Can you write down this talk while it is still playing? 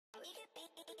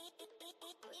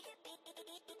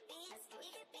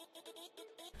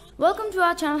Welcome to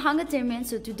our channel Hungertainment.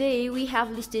 So today we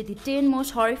have listed the 10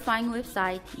 most horrifying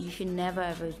websites you should never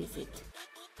ever visit.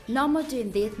 Number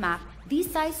 10, Death Map.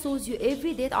 This site shows you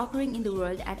every death occurring in the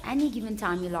world at any given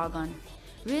time you log on.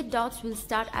 Red dots will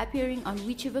start appearing on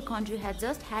whichever country has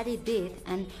just had a death,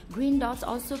 and green dots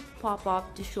also pop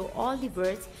up to show all the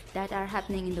births that are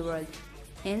happening in the world.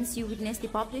 Hence, you witness the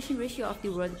population ratio of the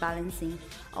world balancing.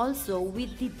 Also,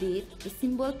 with the death, a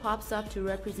symbol pops up to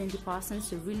represent the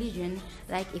person's religion,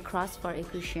 like a cross for a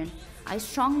Christian. I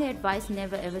strongly advise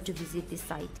never ever to visit this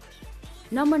site.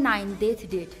 Number 9, Death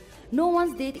Date. No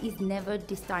one's death is never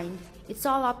destined. It's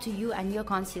all up to you and your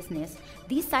consciousness.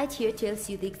 This site here tells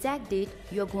you the exact date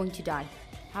you're going to die.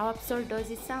 How absurd does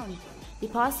it sound? The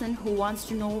person who wants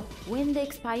to know when the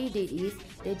expiry date is,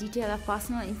 the detail of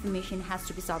personal information has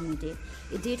to be submitted.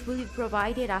 A date will be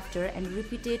provided after, and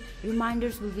repeated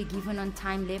reminders will be given on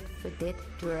time left for death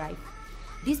to arrive.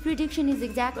 This prediction is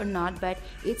exact or not, but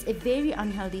it's a very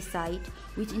unhealthy site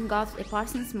which engulfs a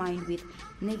person's mind with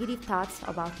negative thoughts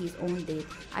about his own death.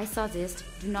 I suggest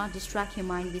do not distract your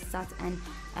mind with such an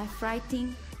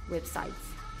affrighting websites.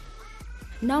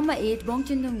 Number 8,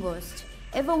 Bongcheon-Dong Ghost.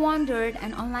 Ever wondered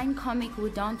an online comic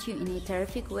would daunt you in a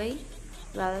terrific way?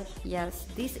 Well, yes,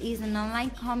 this is an online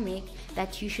comic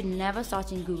that you should never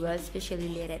search in Google, especially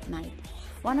late at night.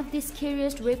 One of the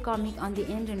scariest webcomics on the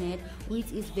internet, which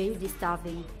is very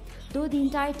disturbing. Though the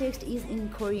entire text is in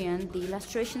Korean, the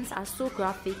illustrations are so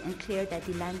graphic and clear that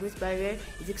the language barrier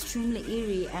is extremely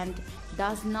eerie and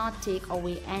does not take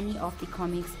away any of the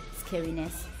comic's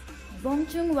scariness.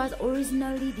 Bongcheon was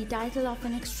originally the title of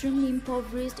an extremely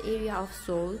impoverished area of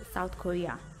Seoul, South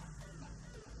Korea.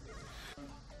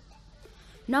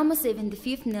 Number 7, The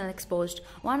Fifth Nail Exposed.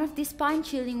 One of the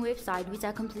spine-chilling websites which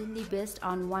are completely based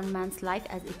on one man's life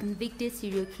as a convicted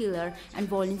serial killer and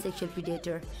violent sexual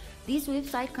predator. This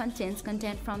website contains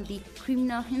content from the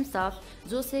criminal himself,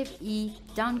 Joseph E.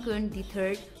 Duncan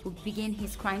III, who began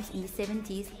his crimes in the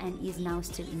 70s and is now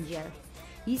still in jail.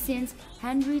 He sends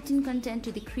handwritten content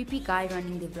to the creepy guy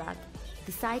running the blog.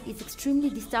 The site is extremely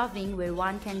disturbing, where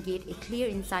one can get a clear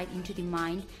insight into the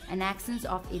mind and actions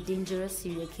of a dangerous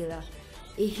serial killer.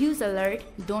 A huge alert,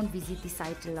 don't visit the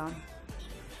site alone.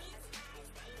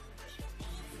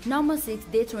 Number 6,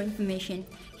 Death Row Information.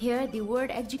 Here, the word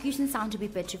execution sounds to be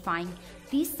petrifying.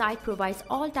 This site provides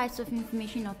all types of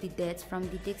information of the deaths from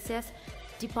the Texas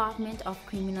Department of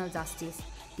Criminal Justice.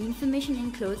 The information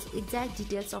includes exact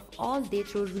details of all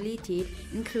death row related,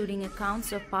 including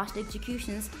accounts of past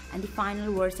executions and the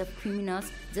final words of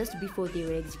criminals just before they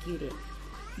were executed.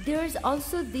 There is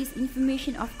also this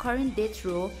information of current death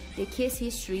row, their case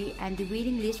history, and the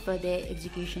waiting list for their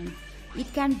execution.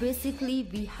 It can basically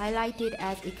be highlighted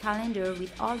as a calendar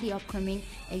with all the upcoming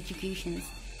executions.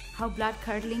 How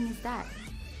blood-curdling is that?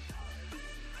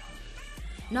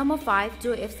 Number 5,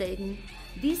 Joy of Satan.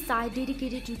 This site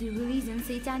dedicated to the religion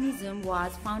Satanism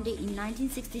was founded in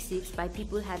 1966 by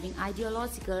people having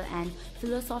ideological and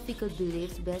philosophical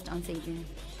beliefs based on Satan.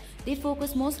 They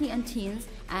focus mostly on teens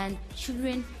and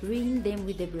children, reading them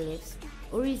with their beliefs,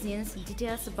 origins,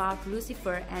 details about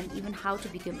Lucifer, and even how to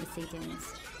become a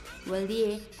Satanist. Well,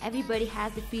 yeah, everybody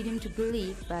has the freedom to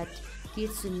believe, but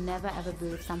kids should never ever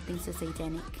believe something so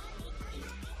satanic.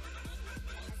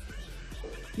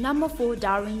 Number 4,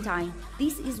 Darwin Time.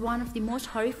 This is one of the most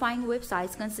horrifying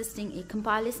websites, consisting a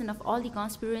compilation of all the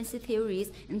conspiracy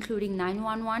theories, including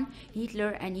 9/11, Hitler,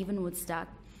 and even Woodstock.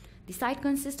 The site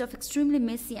consists of extremely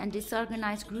messy and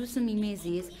disorganized gruesome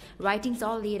images, writings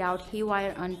all laid out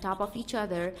haywire on top of each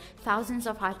other, thousands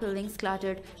of hyperlinks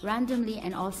cluttered randomly,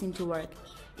 and all seem to work.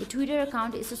 A Twitter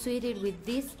account associated with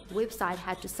this website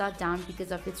had to shut down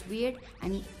because of its weird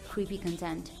and creepy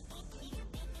content.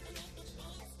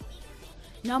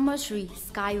 Number 3,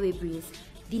 Skyway Bridge.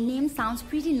 The name sounds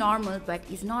pretty normal, but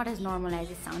is not as normal as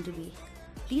it sounds to be.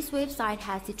 This website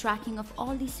has the tracking of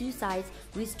all the suicides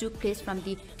which took place from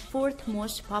the 4th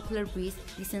most popular bridge,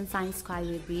 the Sunshine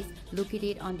Skyway Bridge,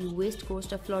 located on the west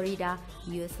coast of Florida,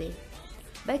 USA.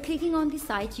 By clicking on the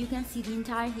site, you can see the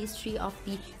entire history of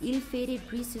the ill-fated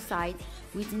bridge suicides,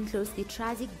 which includes the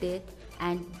tragic death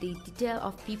and the detail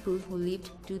of people who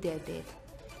lived to their death.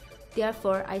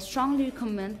 Therefore, I strongly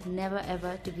recommend never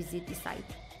ever to visit the site.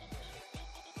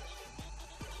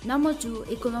 Number 2,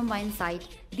 a Columbine Site.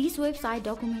 This website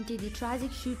documented the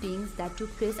tragic shootings that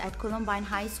took place at Columbine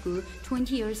High School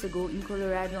 20 years ago in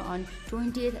Colorado on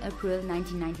 20th April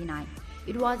 1999.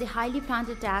 It was a highly planned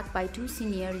attack by 2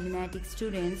 senior United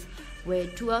students, where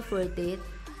 12 were dead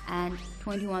and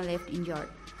 21 left injured.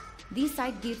 This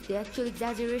site gives the actual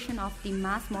exaggeration of the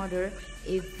mass murder,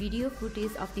 a video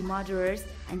footage of the murderers,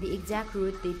 and the exact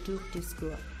route they took to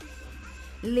school.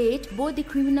 Late, both the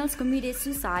criminals committed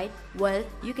suicide. Well,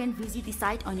 you can visit the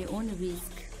site on your own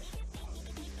risk.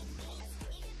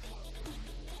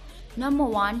 Number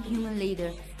 1. Human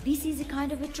leather. This is a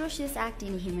kind of atrocious act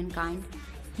in humankind.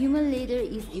 Human leather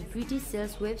is a British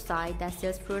sales website that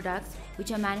sells products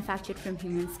which are manufactured from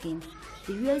human skin.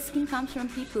 The real skin comes from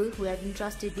people who have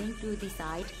entrusted them to the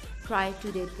site prior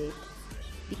to their death.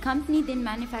 The company then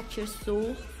manufactures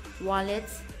socks,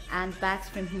 wallets, and bags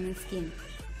from human skin.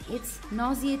 It's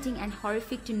nauseating and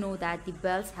horrific to know that the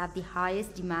belts have the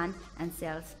highest demand and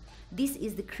sales. This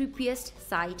is the creepiest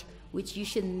site which you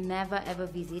should never ever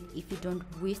visit if you don't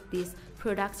wish these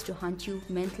products to haunt you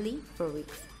mentally for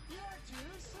weeks.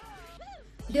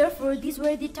 Therefore, these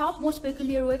were the top most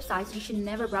peculiar websites you should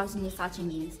never browse in your search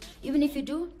engines. Even if you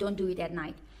do, don't do it at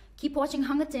night. Keep watching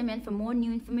Hungertainment for more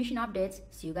new information updates.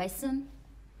 See you guys soon.